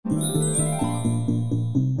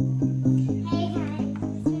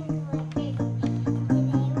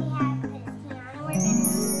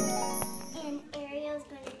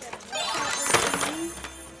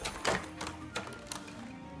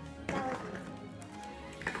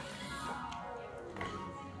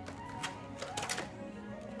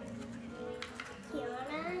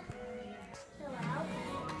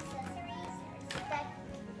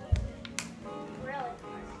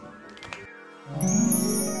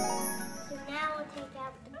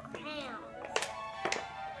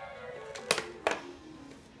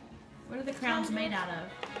What are the crowns made out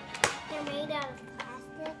of? They're made out of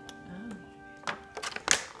plastic. Oh.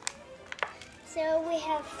 So we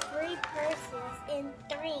have 3 purses and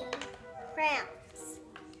 3 crowns.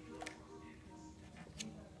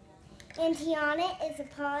 And Tiana is a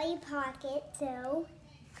Polly Pocket, so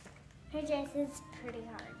her dress is pretty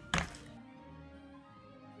hard.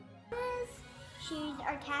 Shoes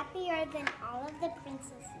are tappier than all of the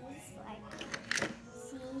princesses. Like,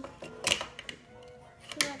 see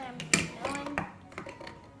what I'm doing?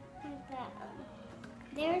 Like that.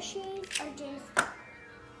 Their shoes are just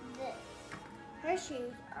this. Her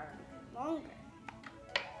shoes are longer.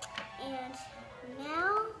 And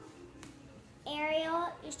now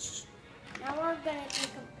Ariel is. Now we're gonna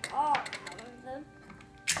take them all out of the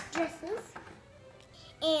dresses.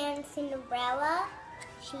 And Cinderella,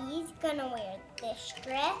 she's gonna wear this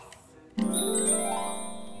dress.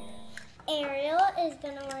 Ariel is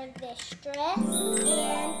gonna wear this dress,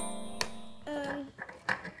 and now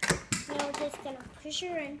we're just gonna push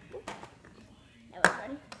her in. That was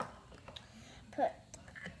fun.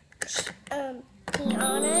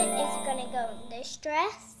 Tiana is gonna go in this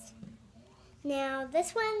dress. Now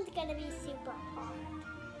this one's gonna be super hard.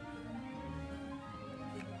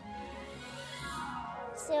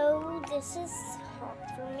 So this is hard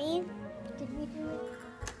for me. Did we do it?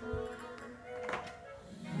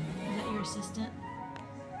 Is that your assistant?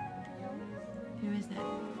 No. Who is that?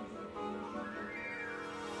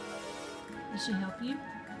 Does she help you?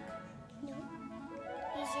 No.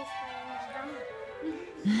 He's just wearing his helmet.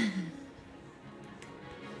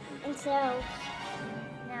 And so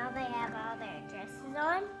now they have all their dresses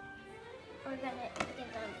on. We're gonna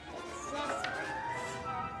give them accessories.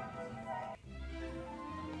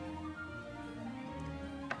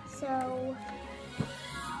 So,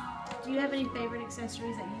 do you have any favorite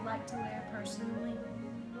accessories that you like to wear personally?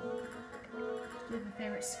 Do you have a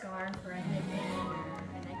favorite scarf or a headband or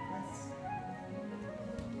a necklace?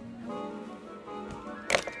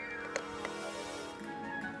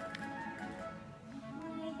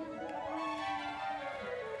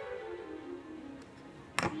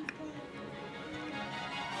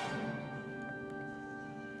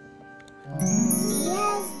 he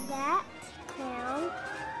has that crown.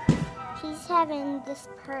 He's having this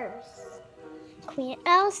purse. Queen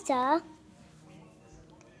Elsa,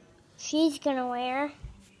 she's gonna wear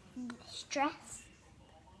this dress.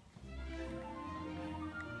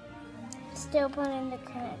 Still putting the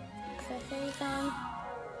accessories on.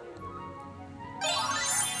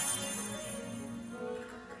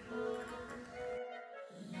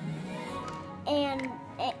 And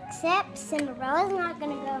except Cinderella's not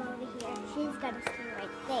gonna go over here. She's gonna stay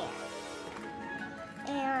right there.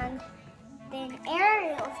 And then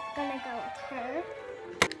Ariel's gonna go with her.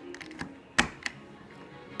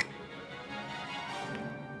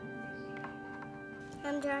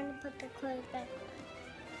 I'm trying to put the clothes back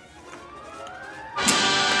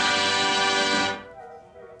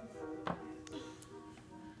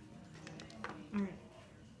All right.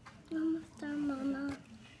 Almost done, Mama.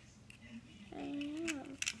 I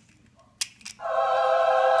am.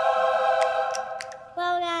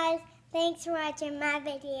 Well, guys, thanks for watching my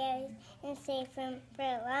videos, and stay for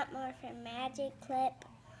a lot more from Magic Clip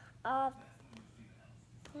of.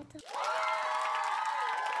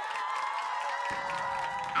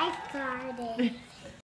 I farted.